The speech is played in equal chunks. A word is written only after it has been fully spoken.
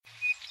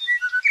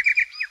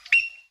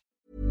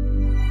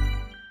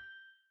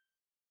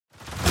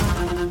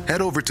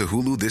Head over to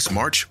Hulu this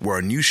March, where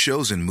our new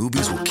shows and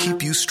movies will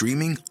keep you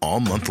streaming all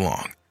month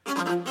long.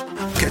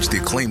 Catch the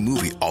acclaimed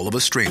movie All of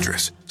Us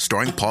Strangers,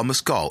 starring Paul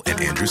Mescal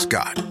and Andrew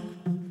Scott.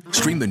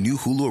 Stream the new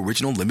Hulu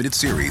original limited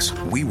series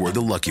We Were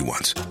the Lucky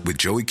Ones with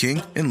Joey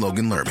King and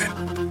Logan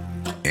Lerman.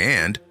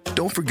 And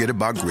don't forget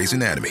about Grey's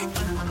Anatomy.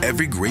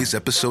 Every Grey's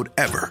episode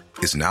ever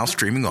is now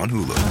streaming on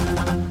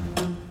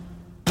Hulu.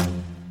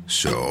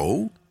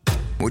 So,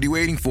 what are you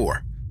waiting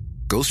for?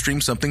 Go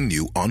stream something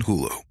new on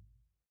Hulu.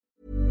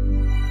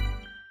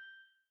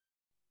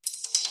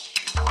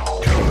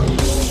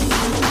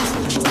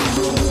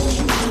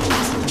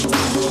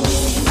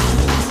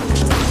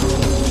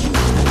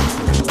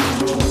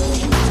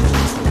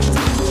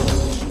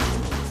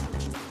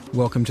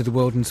 Welcome to the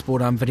World in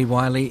Sport. I'm Vinnie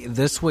Wiley.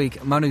 This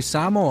week, Manu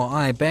Samoa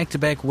eye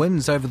back-to-back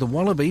wins over the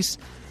Wallabies.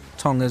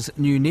 Tonga's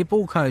new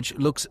netball coach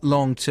looks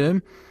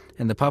long-term,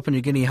 and the Papua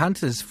New Guinea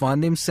Hunters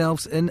find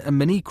themselves in a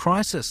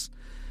mini-crisis.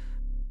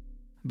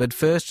 But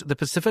first, the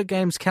Pacific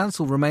Games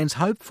Council remains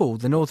hopeful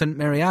the Northern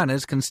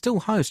Marianas can still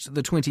host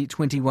the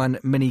 2021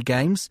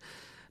 mini-games,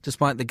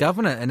 despite the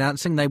governor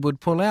announcing they would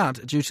pull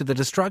out due to the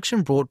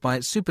destruction brought by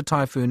Super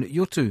Typhoon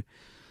Yutu.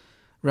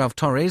 Ralph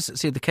Torres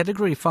said the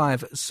Category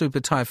 5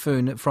 Super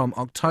Typhoon from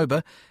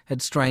October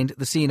had strained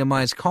the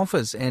CNMI's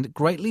coffers and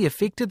greatly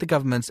affected the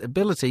government's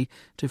ability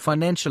to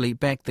financially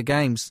back the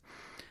Games.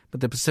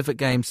 But the Pacific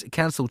Games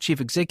Council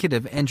Chief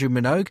Executive Andrew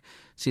Minogue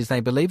says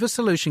they believe a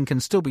solution can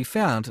still be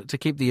found to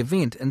keep the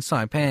event in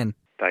Saipan.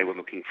 They were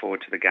looking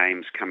forward to the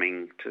Games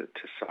coming to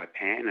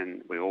Saipan,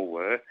 and we all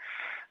were.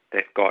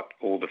 They've got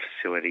all the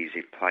facilities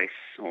in place,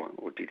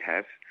 or did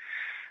have,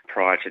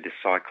 prior to this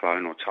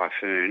cyclone or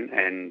typhoon,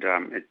 and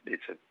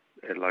it's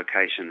a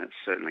location that's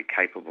certainly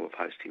capable of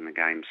hosting the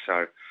Games.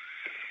 So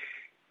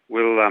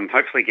we'll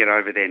hopefully get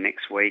over there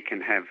next week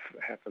and have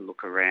a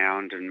look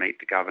around and meet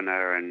the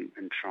governor and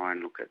try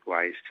and look at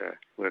ways to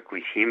work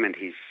with him and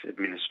his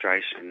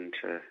administration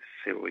to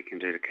see what we can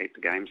do to keep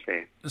the Games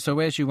there. So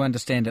as you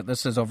understand it,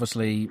 this is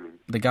obviously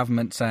the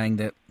government saying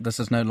that this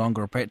is no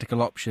longer a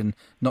practical option,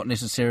 not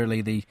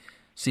necessarily the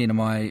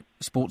CNMI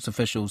sports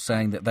officials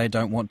saying that they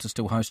don't want to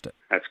still host it.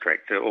 That's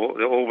correct.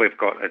 All we've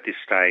got at this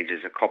stage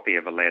is a copy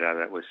of a letter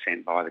that was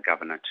sent by the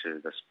governor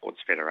to the Sports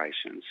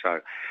Federation. So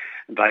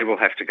they will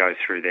have to go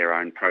through their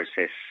own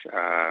process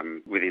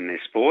within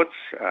their sports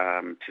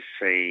to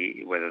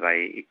see whether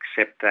they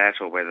accept that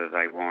or whether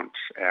they want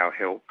our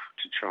help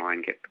to try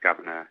and get the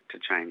governor to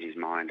change his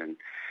mind. And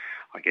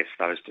I guess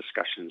those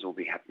discussions will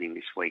be happening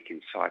this week in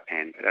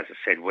Saipan. But as I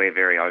said, we're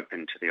very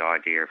open to the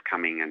idea of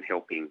coming and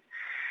helping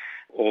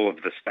all of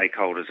the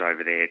stakeholders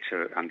over there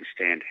to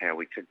understand how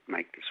we could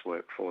make this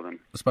work for them.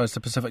 I suppose the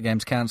Pacific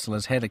Games Council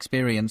has had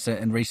experience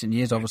in recent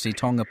years, obviously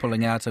Tonga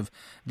pulling out of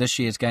this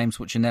year's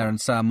games, which are now in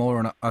Samoa,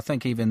 and I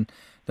think even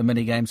the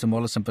mini-games in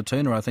Wallace and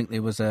Petuna, I think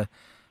there was a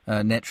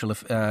natural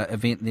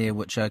event there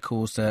which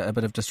caused a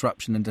bit of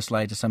disruption and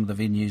delay to some of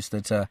the venues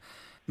that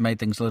made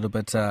things a little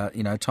bit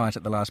tight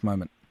at the last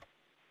moment.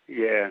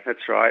 Yeah,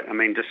 that's right. I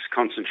mean, just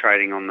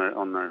concentrating on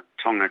the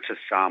Tonga to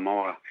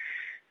Samoa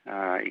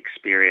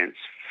experience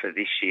for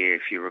this year,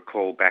 if you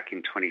recall back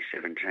in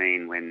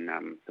 2017 when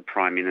the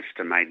Prime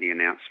Minister made the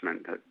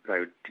announcement that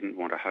they didn't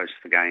want to host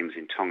the Games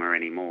in Tonga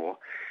anymore,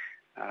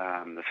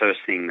 the first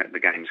thing that the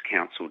Games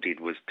Council did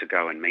was to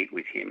go and meet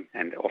with him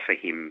and offer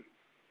him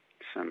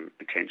some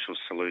potential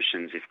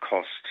solutions if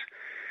cost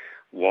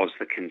was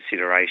the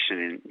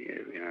consideration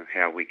in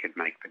how we could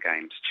make the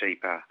Games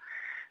cheaper,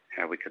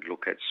 how we could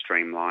look at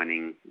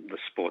streamlining the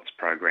sports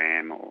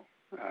program or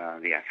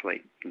the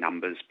athlete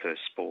numbers per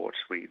sport.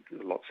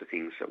 Lots of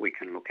things that we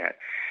can look at.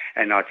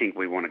 And I think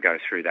we want to go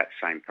through that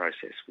same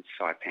process with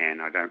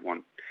Saipan. I don't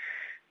want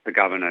the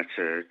governor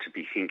to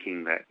be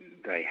thinking that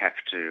they have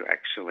to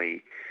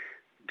actually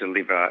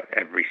deliver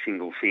every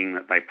single thing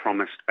that they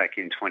promised back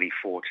in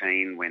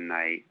 2014 when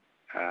they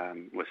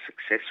were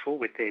successful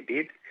with their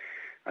bid.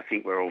 I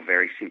think we're all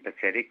very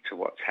sympathetic to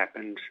what's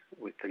happened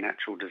with the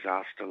natural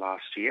disaster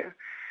last year.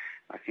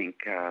 I think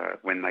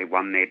when they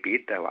won their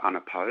bid, they were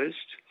unopposed.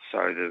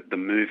 So the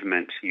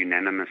movement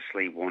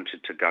unanimously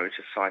wanted to go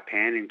to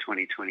Saipan in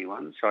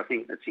 2021. So I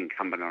think it's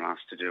incumbent on us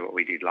to do what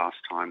we did last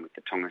time with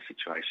the Tonga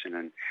situation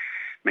and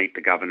meet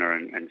the governor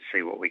and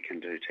see what we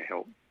can do to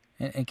help.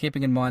 And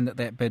keeping in mind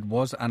that bid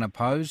was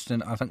unopposed,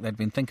 and I think they'd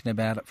been thinking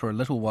about it for a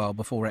little while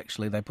before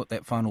actually they put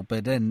that final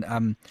bid in.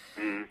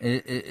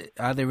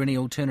 Are there any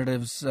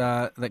alternatives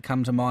that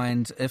come to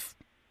mind if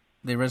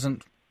there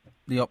isn't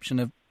the option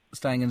of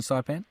staying in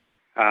Saipan?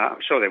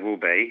 I'm sure there will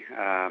be.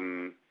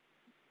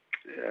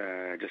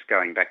 Just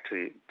going back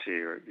to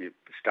the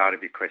start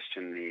of your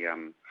question,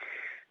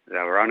 they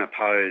were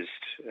unopposed,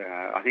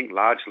 I think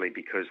largely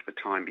because the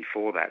time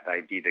before that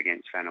they bid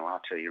against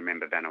Vanuatu. You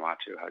remember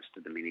Vanuatu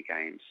hosted the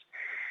mini-games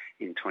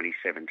in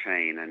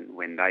 2017, and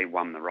when they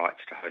won the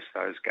rights to host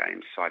those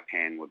games,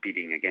 Saipan were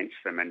bidding against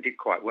them and did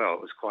quite well.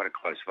 It was quite a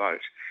close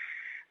vote.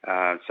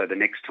 So the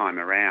next time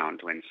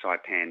around, when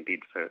Saipan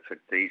bid for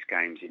these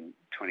games in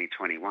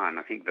 2021,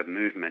 I think the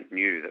movement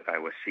knew that they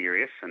were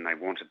serious and they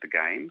wanted the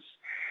games.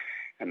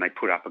 and they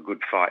put up a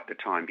good fight the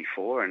time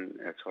before, and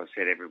that's why I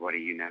said everybody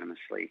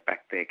unanimously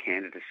backed their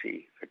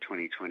candidacy for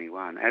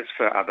 2021. As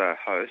for other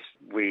hosts,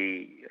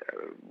 we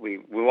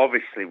will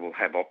obviously will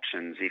have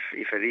options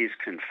if it is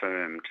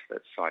confirmed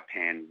that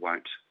Saipan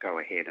won't go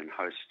ahead and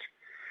host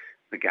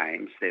the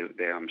games.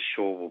 There I'm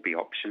sure will be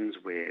options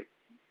where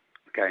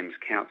Games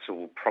Council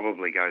will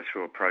probably go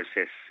through a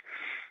process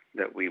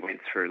that we went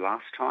through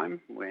last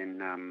time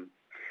when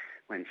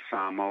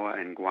Samoa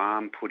and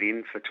Guam put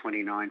in for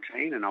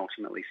 2019 and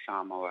ultimately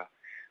Samoa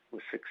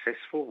was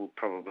successful. We'll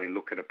probably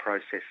look at a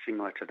process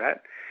similar to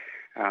that.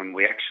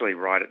 We actually,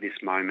 right at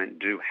this moment,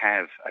 do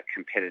have a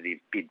competitive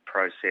bid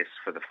process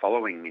for the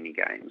following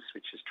mini-games,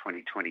 which is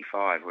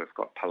 2025. We've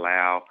got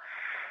Palau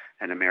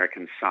and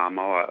American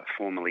Samoa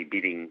formally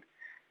bidding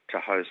to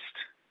host,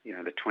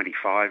 the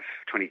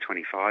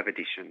 2025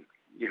 edition.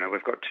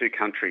 We've got two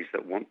countries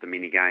that want the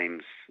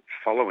mini-games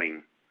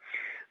following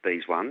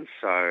these ones,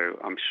 so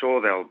I'm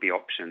sure there'll be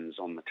options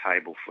on the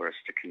table for us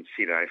to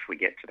consider if we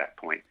get to that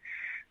point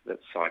that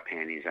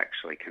Saipan is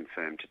actually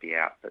confirmed to be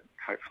out, but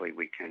hopefully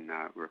we can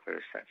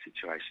reverse that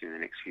situation in the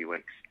next few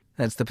weeks.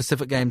 That's the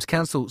Pacific Games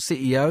Council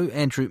CEO,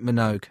 Andrew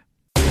Minogue.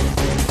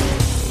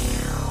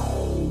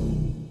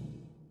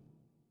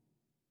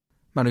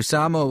 Manu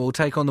Samoa will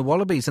take on the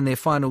Wallabies in their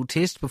final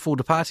test before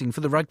departing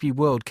for the Rugby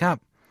World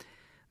Cup.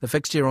 The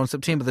fixture on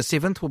September the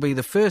 7th will be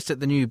the first at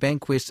the new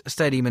Bankwest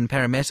Stadium in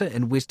Parramatta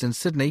in Western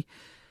Sydney. It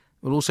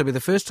will also be the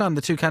first time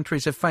the two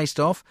countries have faced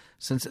off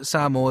since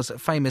Samoa's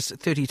famous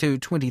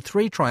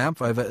 32-23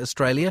 triumph over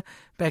Australia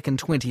back in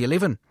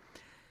 2011.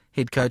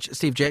 Head coach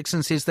Steve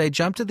Jackson says they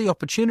jumped at the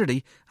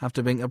opportunity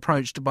after being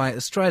approached by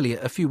Australia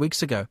a few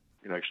weeks ago.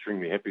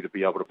 Extremely happy to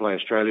be able to play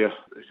Australia.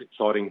 It's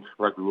exciting.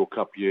 Rugby World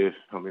Cup year.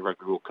 Rugby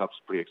World Cup's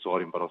pretty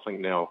exciting, but I think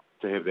now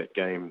to have that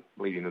game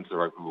leading into the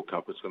Rugby World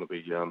Cup, it's going to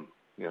be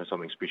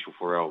something special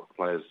for our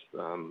players,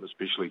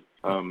 especially.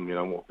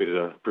 What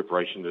better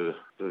preparation to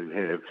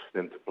have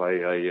than to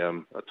play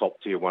a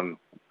top tier one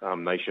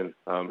nation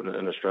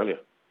in Australia.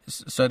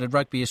 So did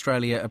Rugby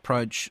Australia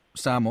approach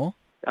Samoa?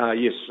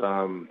 Yes,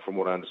 from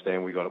what I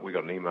understand, we got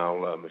an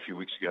email a few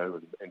weeks ago,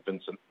 and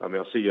Vincent, our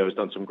CEO, has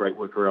done some great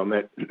work around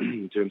that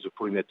in terms of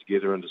putting that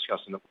together and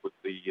discussing it with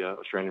the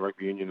Australian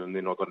Rugby Union. And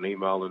then I got an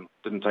email, and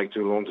didn't take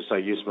too long to say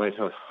yes, mate.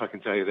 I can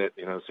tell you that.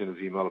 As soon as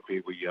the email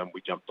appeared,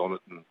 we jumped on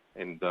it,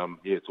 and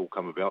it's all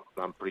come about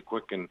pretty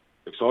quick and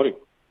exciting.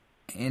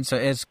 And so,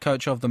 as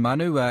coach of the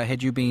Manu,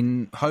 had you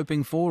been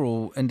hoping for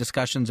or in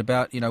discussions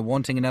about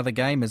wanting another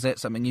game? Is that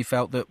something you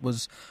felt that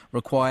was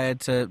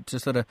required to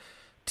sort of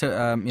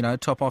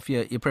top off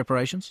your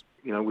preparations?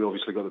 We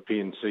obviously got the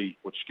PNC,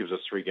 which gives us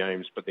 3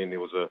 games, but then there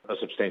was a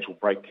substantial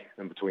break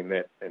in between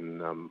that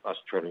and us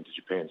travelling to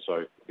Japan.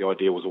 So the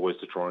idea was always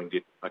to try and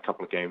get a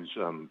couple of games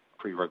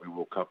pre-Rugby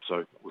World Cup.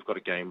 So we've got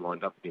a game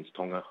lined up against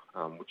Tonga,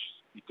 which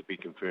is to be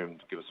confirmed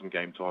to give us some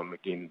game time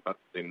again. But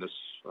then this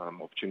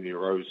opportunity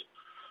arose,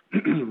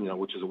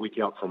 which is a week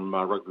out from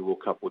Rugby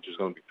World Cup, which is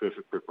going to be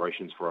perfect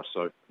preparations for us.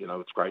 So,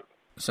 it's great.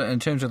 So in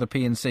terms of the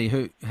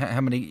PNC,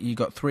 how many, you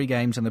got 3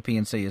 games in the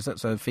PNC, is it?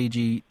 So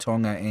Fiji,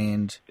 Tonga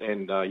and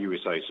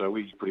USA. So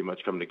we pretty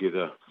much come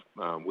together.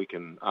 We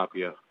can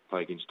Apia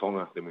play against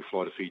Tonga, then we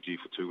fly to Fiji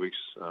for 2 weeks,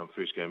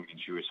 first game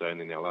against USA, and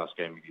then our last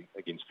game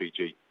against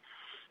Fiji.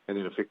 And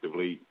then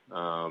effectively,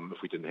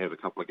 if we didn't have a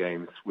couple of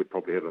games, we'd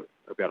probably have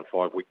about a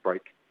 5-week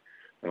break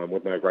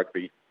with no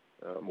rugby.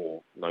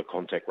 Or no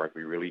contact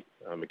rugby really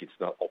against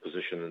the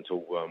opposition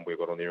until we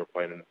got on the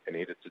aeroplane and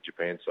headed to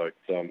Japan. So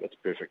it's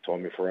perfect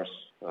timing for us.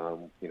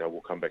 We'll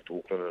come back to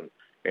Auckland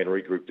and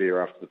regroup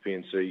there after the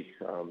PNC,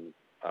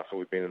 after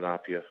we've been in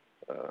Apia,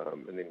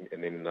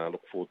 and then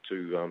look forward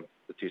to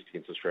the test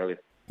against Australia.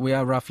 We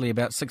are roughly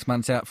about 6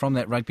 months out from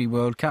that Rugby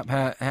World Cup.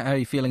 How are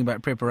you feeling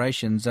about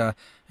preparations? Are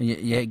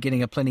you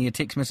getting plenty of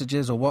text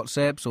messages or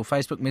WhatsApps or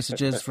Facebook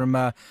messages from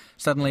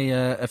suddenly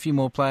a few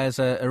more players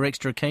are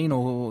extra keen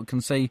or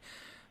can see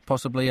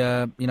possibly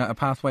a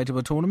pathway to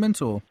a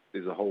tournament? Or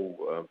there's a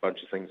whole bunch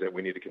of things that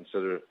we need to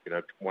consider.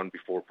 One,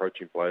 before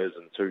approaching players,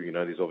 and two,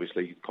 there's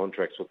obviously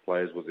contracts with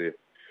players with their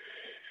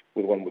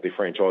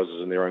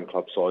franchises and their own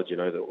club sides,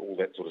 all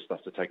that sort of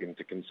stuff to take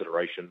into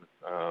consideration.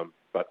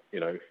 But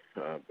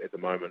at the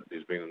moment,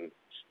 there's been,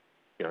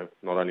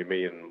 not only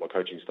me and my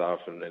coaching staff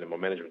and my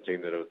management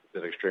team that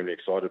are extremely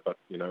excited, but,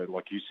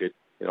 like you said,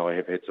 I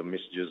have had some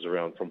messages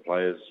around from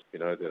players,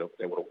 that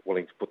were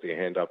willing to put their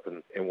hand up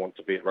and want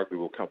to be at Rugby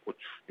World Cup, which,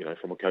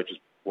 from a coach's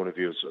point of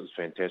view is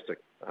fantastic.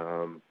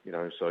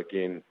 So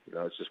again,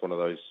 it's just one of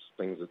those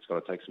things that's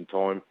going to take some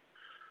time.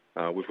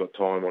 We've got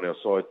time on our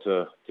side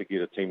to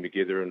get a team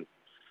together, and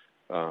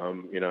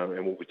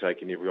we'll be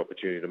taking every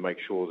opportunity to make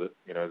sure that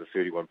the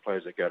 31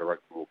 players that go to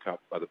Rugby World Cup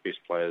are the best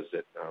players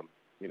that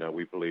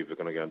we believe are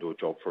going to go and do a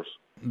job for us.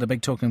 The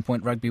big talking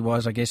point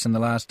rugby-wise, I guess, in the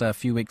last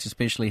few weeks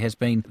especially, has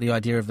been the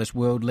idea of this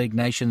World League,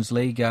 Nations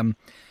League.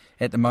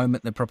 At the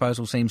moment, the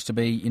proposal seems to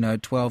be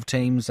 12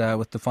 teams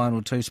with the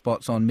final 2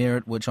 spots on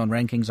merit, which on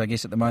rankings, I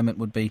guess, at the moment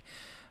would be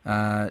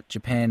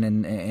Japan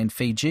and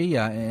Fiji,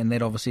 and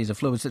that obviously is a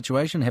fluid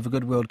situation. Have a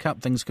good World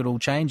Cup, things could all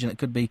change, and it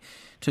could be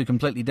two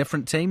completely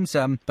different teams.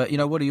 But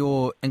what are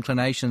your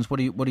inclinations? What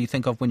do you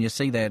think of when you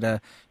see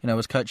that?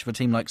 As coach of a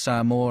team like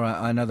Samoa,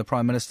 I know the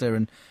Prime Minister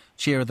and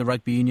Chair of the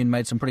Rugby Union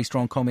made some pretty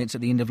strong comments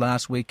at the end of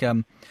last week,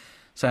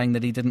 saying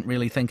that he didn't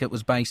really think it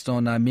was based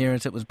on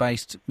merit, it was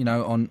based,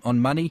 on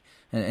money,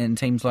 and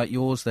teams like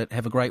yours that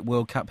have a great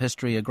World Cup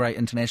history, a great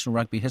international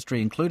rugby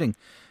history, including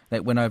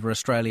that win over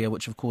Australia,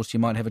 which of course you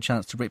might have a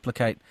chance to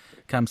replicate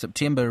come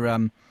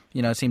September,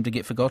 seem to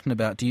get forgotten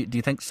about. Do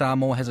you think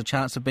Samoa has a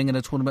chance of being in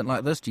a tournament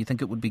like this? Do you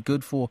think it would be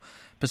good for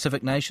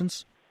Pacific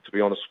nations? To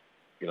be honest,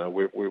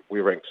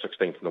 we're ranked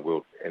 16th in the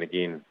world, and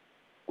again,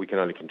 we can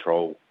only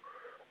control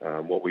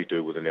what we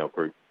do within our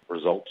group.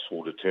 Results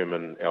will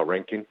determine our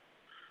ranking.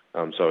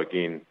 So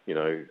again,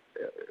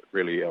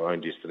 really our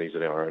own destinies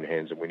in our own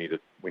hands, and we need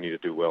to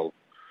do well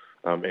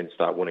and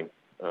start winning.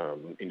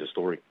 End of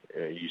story.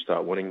 You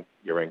start winning,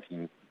 your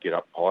ranking get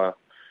up higher,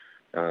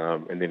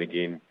 and then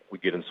again we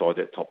get inside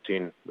that top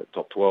 10, that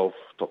top 12,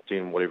 top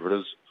 10, whatever it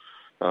is.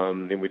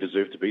 Then we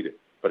deserve to be there.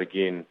 But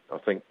again, I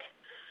think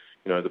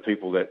the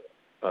people that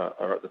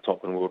are at the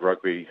top in world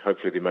rugby,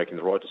 hopefully they're making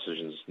the right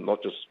decisions,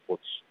 not just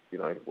what's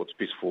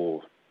best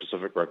for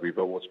Pacific rugby,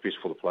 but what's best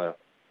for the player.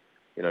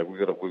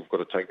 We've got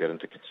to take that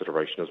into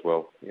consideration as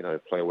well.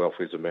 Player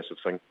welfare is a massive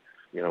thing.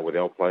 With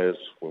our players,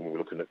 when we're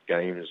looking at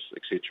games,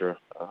 etc.,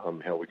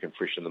 how we can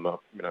freshen them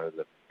up.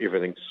 That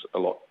everything's a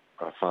lot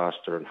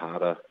faster and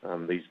harder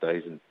these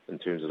days in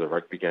terms of the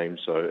rugby game.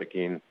 So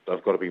again,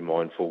 they've got to be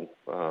mindful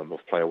of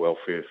player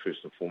welfare first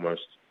and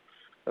foremost.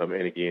 And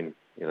again,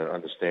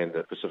 understand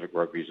that Pacific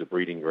rugby is a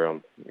breeding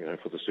ground,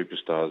 for the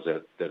superstars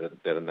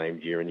that are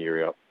named year in,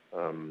 year out.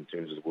 In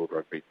terms of the world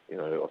rugby,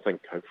 I think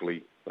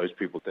hopefully those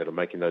people that are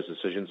making those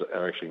decisions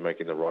are actually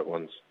making the right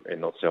ones and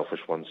not selfish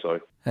ones.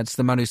 So that's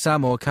the Manu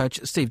Samoa coach,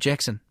 Steve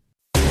Jackson.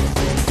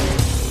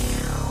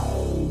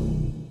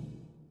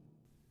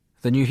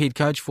 The new head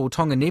coach for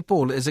Tonga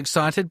netball is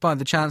excited by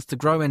the chance to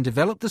grow and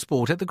develop the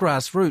sport at the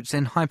grassroots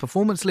and high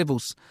performance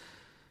levels.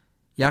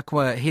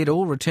 Yakwa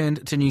Hedel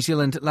returned to New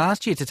Zealand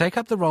last year to take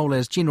up the role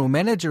as general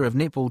manager of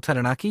Netball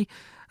Taranaki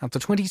after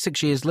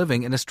 26 years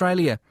living in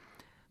Australia.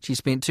 She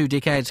spent 2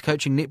 decades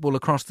coaching netball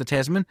across the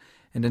Tasman,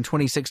 and in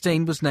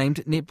 2016 was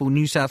named Netball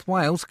New South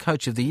Wales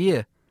Coach of the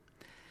Year.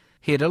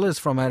 Hedel is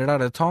from a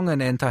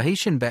Rarotongan and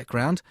Tahitian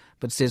background,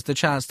 but says the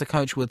chance to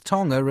coach with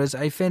Tonga is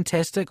a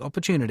fantastic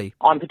opportunity.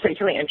 I'm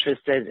particularly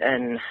interested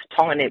in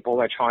Tonga netball.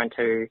 They're trying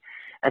to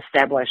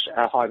establish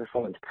a high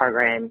performance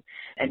program,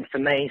 and for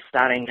me,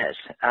 starting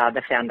at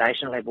the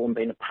foundation level and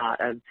being a part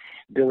of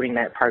building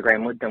that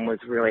program with them was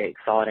really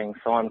exciting,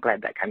 so I'm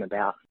glad that came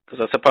about.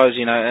 Because I suppose,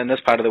 in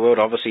this part of the world,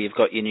 obviously you've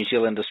got your New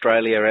Zealand,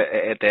 Australia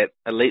at that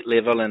elite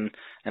level, and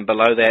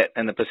below that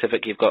in the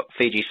Pacific you've got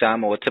Fiji,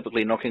 Samoa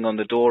typically knocking on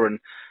the door, and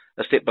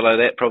a step below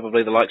that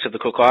probably the likes of the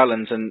Cook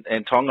Islands and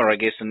Tonga, I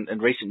guess, in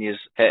recent years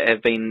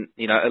have been,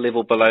 a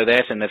level below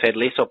that and have had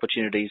less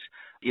opportunities.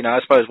 I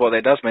suppose what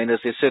that does mean is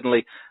there's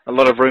certainly a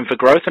lot of room for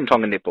growth in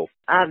Tonga netball.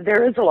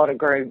 There is a lot of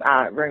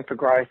room for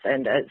growth,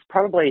 and it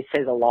probably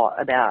says a lot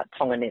about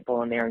Tonga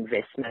netball and their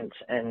investment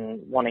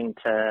in wanting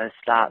to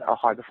start a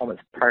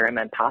high-performance program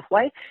and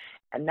pathway.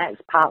 And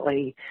that's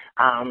partly,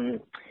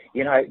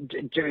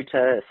 due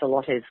to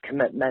Salote's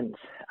commitment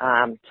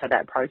to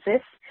that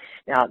process.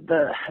 Now,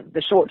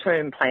 the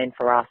short-term plan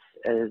for us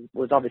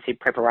was obviously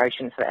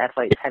preparation for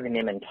athletes, having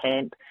them in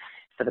camp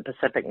for the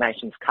Pacific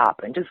Nations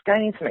Cup and just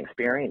gaining some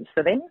experience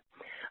for them,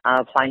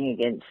 playing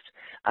against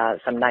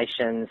some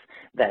nations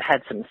that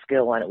had some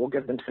skill, and it will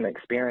give them some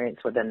experience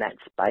within that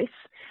space.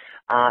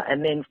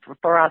 And then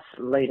for us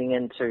leading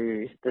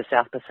into the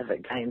South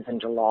Pacific Games in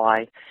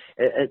July,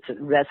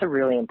 that's a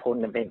really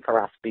important event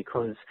for us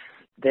because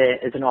there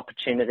is an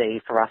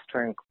opportunity for us to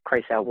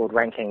increase our world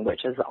ranking,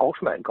 which is the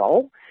ultimate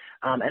goal.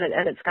 And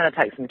it's going to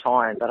take some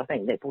time, but I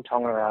think Netball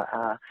Tonga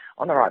are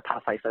on the right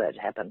pathway for that to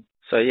happen.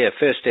 So,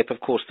 first step, of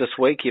course, this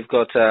week you've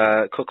got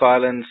Cook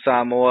Islands,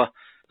 Samoa,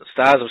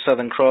 Stars of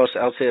Southern Cross,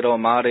 Aotearoa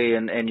Māori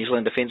and New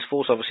Zealand Defence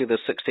Force, obviously the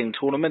 16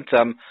 tournament.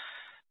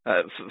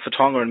 For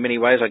Tonga, in many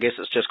ways, I guess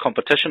it's just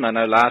competition. I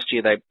know last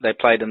year they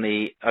played in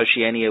the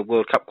Oceania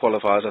World Cup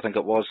qualifiers, I think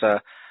it was,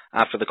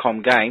 after the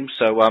Com Games.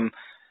 So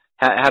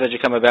how did you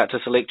come about to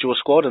select your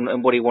squad,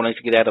 and what are you wanting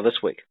to get out of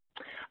this week?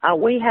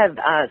 We have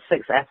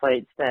 6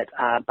 athletes that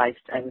are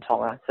based in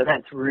Tonga, so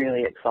that's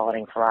really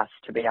exciting for us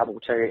to be able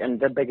to, and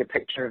the bigger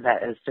picture of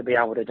that is to be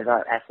able to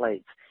develop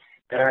athletes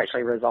that are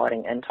actually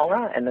residing in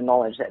Tonga and the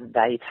knowledge that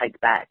they take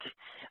back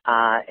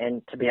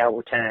and to be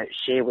able to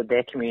share with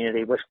their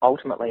community, which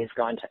ultimately is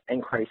going to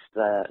increase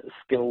the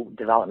skill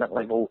development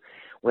level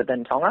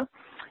within Tonga.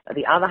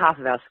 The other half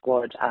of our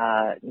squad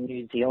are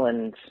New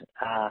Zealand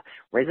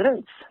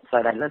residents,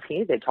 so they live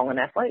here, they're Tongan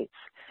athletes.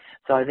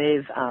 So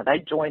they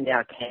joined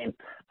our camp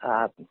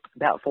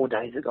about 4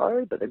 days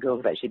ago, but the girls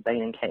have actually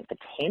been in camp for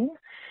 10.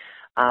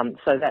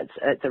 So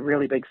it's a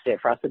really big step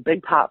for us. The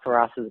big part for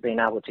us has been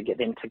able to get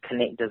them to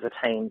connect as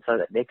a team so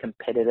that they're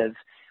competitive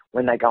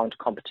when they go into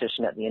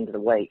competition at the end of the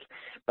week.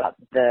 But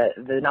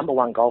the number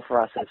one goal for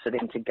us is for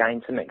them to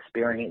gain some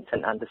experience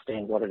and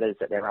understand what it is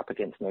that they're up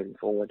against moving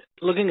forward.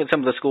 Looking at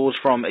some of the scores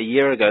from a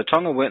year ago,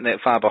 Tonga weren't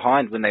that far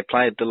behind when they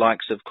played the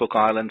likes of Cook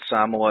Islands,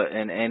 Samoa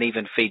and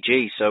even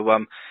Fiji.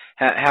 So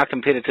how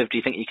competitive do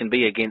you think you can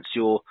be against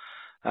your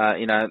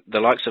the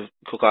likes of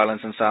Cook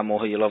Islands and Samoa,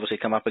 who you'll obviously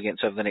come up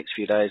against over the next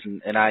few days,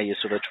 and are your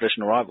sort of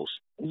traditional rivals?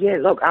 Yeah,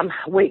 look,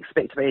 we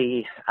expect to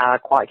be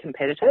quite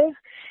competitive,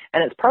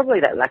 and it's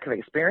probably that lack of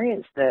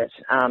experience that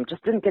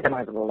just didn't get them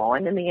over the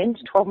line in the end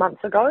 12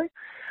 months ago.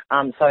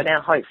 So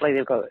now hopefully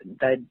they've got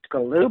a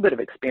little bit of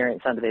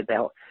experience under their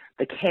belt.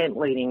 The camp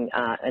leading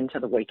into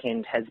the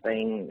weekend has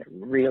been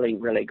really,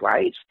 really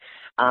great.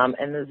 And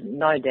there's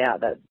no doubt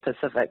that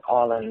Pacific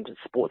Island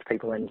sports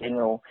people in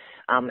general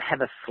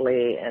have a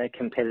flair and a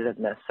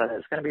competitiveness. So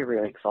it's going to be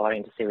really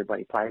exciting to see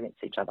everybody play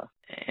against each other.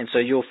 And so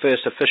your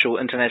first official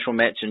international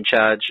match in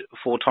charge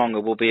for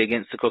Tonga will be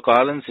against the Cook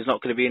Islands. There's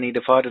not going to be any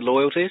divided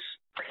loyalties?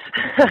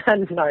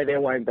 No, there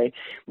won't be.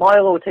 My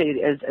loyalty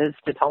is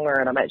to Tonga,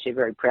 and I'm actually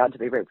very proud to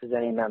be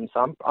representing them.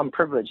 So I'm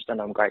privileged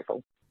and I'm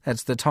grateful.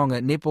 That's the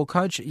Tonga netball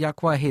coach,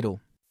 Yakwa Hedel.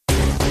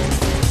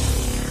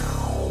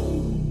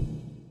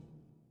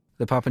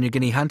 The Papua New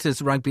Guinea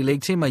Hunters rugby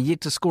league team are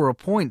yet to score a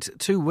point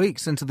 2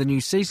 weeks into the new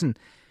season.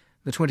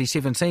 The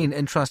 2017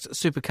 Intrust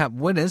Super Cup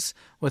winners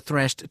were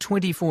thrashed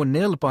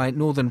 24-0 by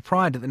Northern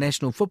Pride at the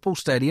National Football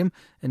Stadium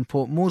in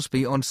Port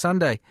Moresby on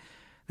Sunday.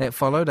 That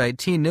followed a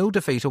 10-0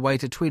 defeat away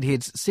to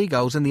Tweedhead's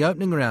Seagulls in the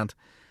opening round.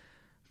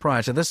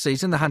 Prior to this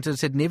season, the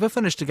Hunters had never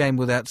finished a game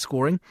without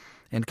scoring,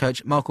 and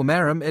coach Michael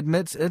Marum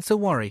admits it's a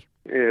worry.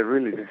 Yeah,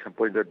 really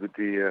disappointed with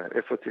the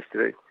efforts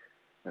yesterday.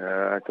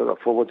 I thought our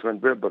forwards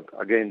went well, but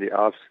again, the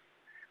halves.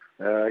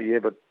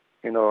 But,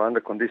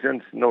 under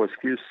conditions, no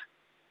excuse.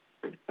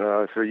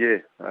 There's,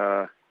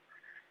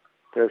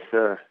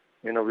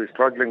 we're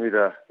struggling with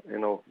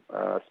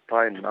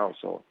spine now,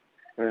 so,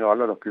 a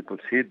lot of people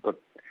see it, but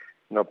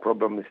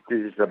problem is this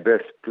is the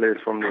best players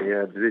from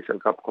the Divisional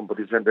Cup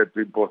competition that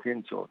we brought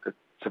in, so that's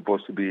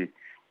supposed to be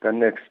the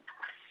next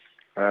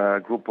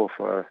group of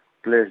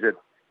players that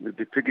we'll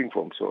be picking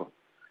from. So,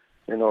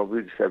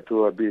 we just have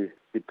to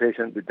be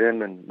patient with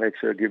them and make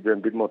sure give them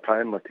a bit more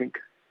time. I think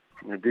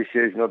this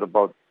year is not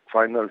about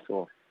finals,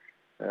 so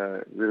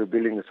we're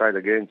building the side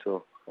again.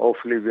 So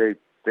hopefully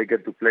they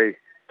get to play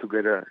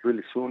together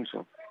really soon.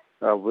 So.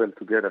 Well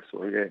together,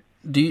 so yeah.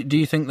 Do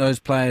you think these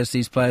players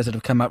that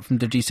have come up from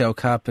Digicel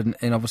Cup and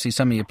obviously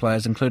some of your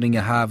players, including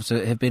your halves,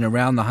 have been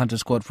around the Hunter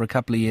squad for a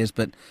couple of years,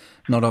 but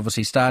not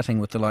obviously starting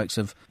with the likes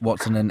of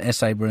Watson and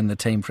Asaber in the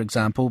team, for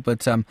example, but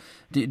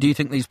do you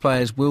think these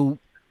players will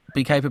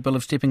be capable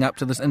of stepping up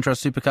to this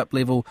Intrust Super Cup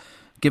level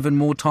given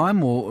more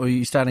time, or are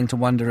you starting to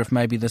wonder if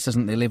maybe this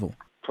isn't their level?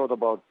 Thought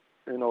about,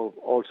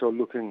 also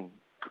looking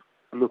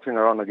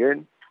around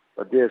again,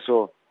 but yeah,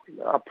 so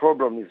our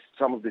problem is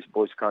some of these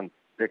boys can't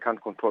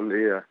control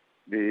the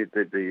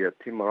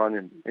team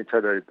around each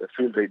other. The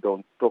field, they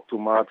don't talk too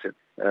much.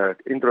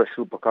 Intrust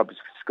Super Cup is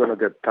going to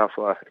get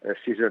tougher as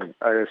season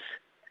as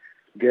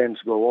games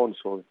go on.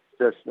 So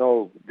this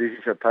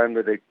is a time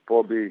that they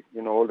probably,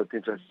 all the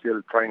teams are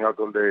still trying out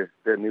all their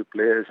new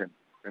players. And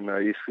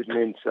if it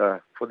means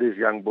for these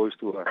young boys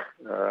to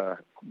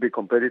be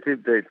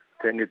competitive,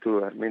 they need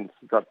to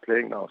start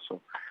playing now.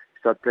 So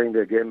start playing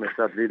their game and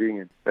start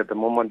leading. And at the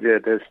moment,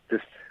 there's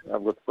this,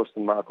 I've got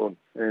question mark on,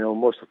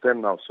 most of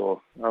them now.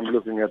 So I'm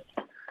looking at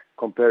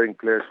comparing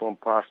players from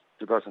past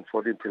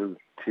 2014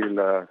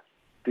 till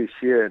this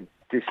year. And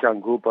this young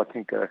group, I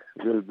think,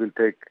 will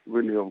take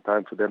really long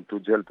time for them to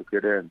gel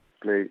together and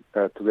play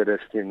together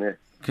as a team there.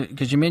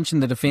 Because you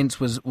mentioned the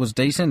defence was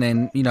decent,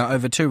 and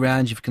over 2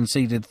 rounds you've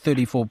conceded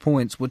 34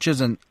 points, which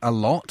isn't a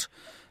lot.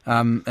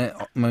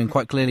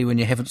 Quite clearly, when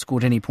you haven't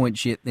scored any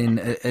points yet,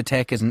 then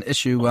attack is an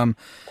issue.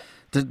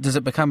 Does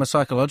it become a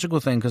psychological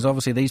thing? Because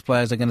obviously these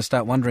players are going to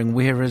start wondering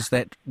where's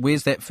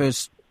that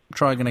first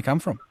try going to come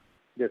from?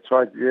 That's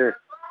right, yeah.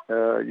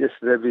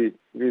 Yesterday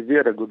we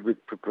had a good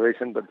week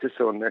preparation, but just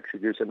on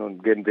execution on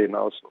game day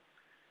now. So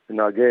in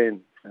our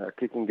game,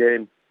 kicking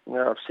game,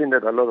 I've seen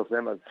that a lot of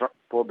them are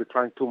probably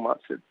trying too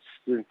much. It's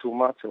doing too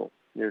much. So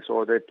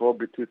they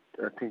probably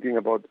thinking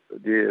about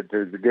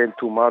the game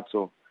too much,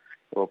 or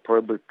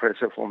probably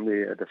pressure from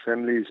the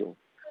families.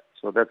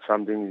 So that's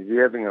something.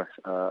 We're having a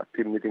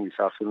team meeting this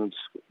afternoon,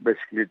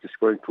 basically just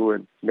going through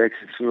and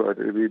making sure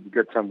that we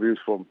get some views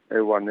from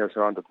everyone else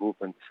around the group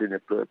and senior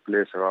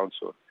players around.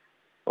 So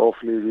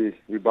hopefully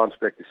we bounce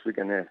back this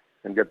weekend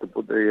and get to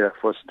put the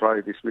first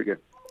try this weekend.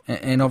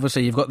 And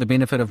obviously you've got the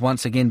benefit of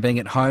once again being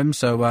at home,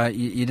 so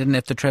you didn't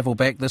have to travel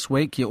back this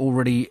week. You're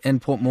already in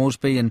Port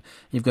Moresby and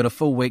you've got a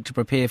full week to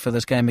prepare for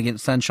this game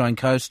against Sunshine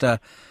Coast, a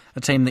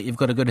team that you've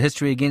got a good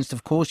history against,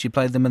 of course. You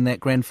played them in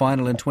that grand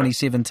final in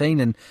 2017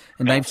 and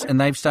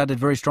they've started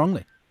very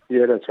strongly.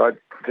 Yeah, that's right.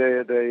 They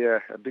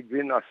a big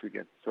win last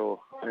weekend. So,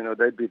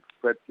 they beat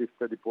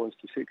 30 points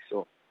to 6.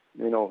 So,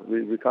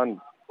 we can't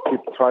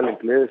keep trialing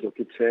players or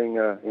keep saying,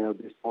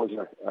 these boys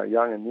are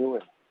young and new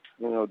and,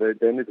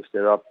 they need to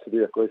step up to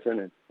the equation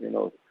and,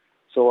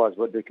 show us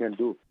what they can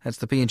do. That's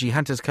the PNG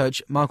Hunters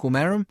coach, Michael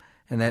Marum,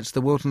 and that's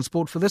the World in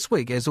Sport for this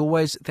week. As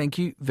always, thank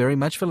you very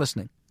much for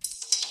listening.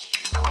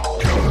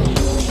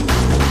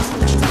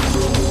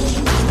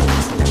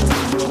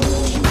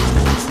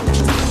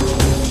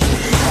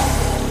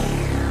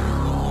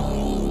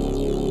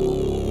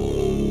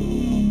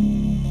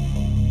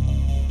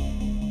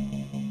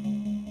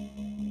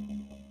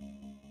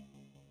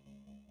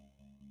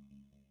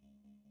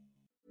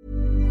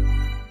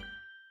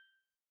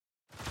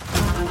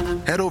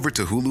 Head over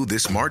to Hulu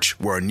this March,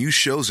 where our new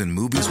shows and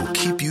movies will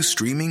keep you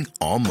streaming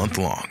all month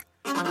long.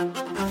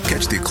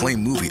 Catch the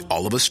acclaimed movie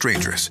All of Us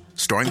Strangers,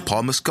 starring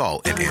Paul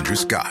Mescal and Andrew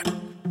Scott.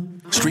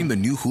 Stream the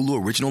new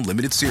Hulu original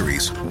limited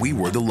series We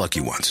Were the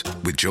Lucky Ones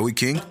with Joey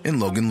King and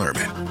Logan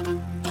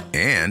Lerman.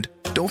 And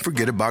don't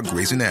forget about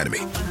Grey's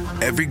Anatomy.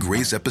 Every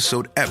Grey's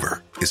episode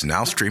ever is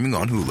now streaming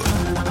on Hulu.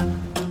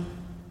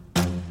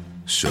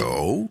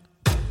 So,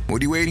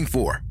 what are you waiting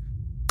for?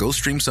 Go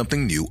stream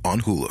something new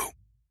on Hulu.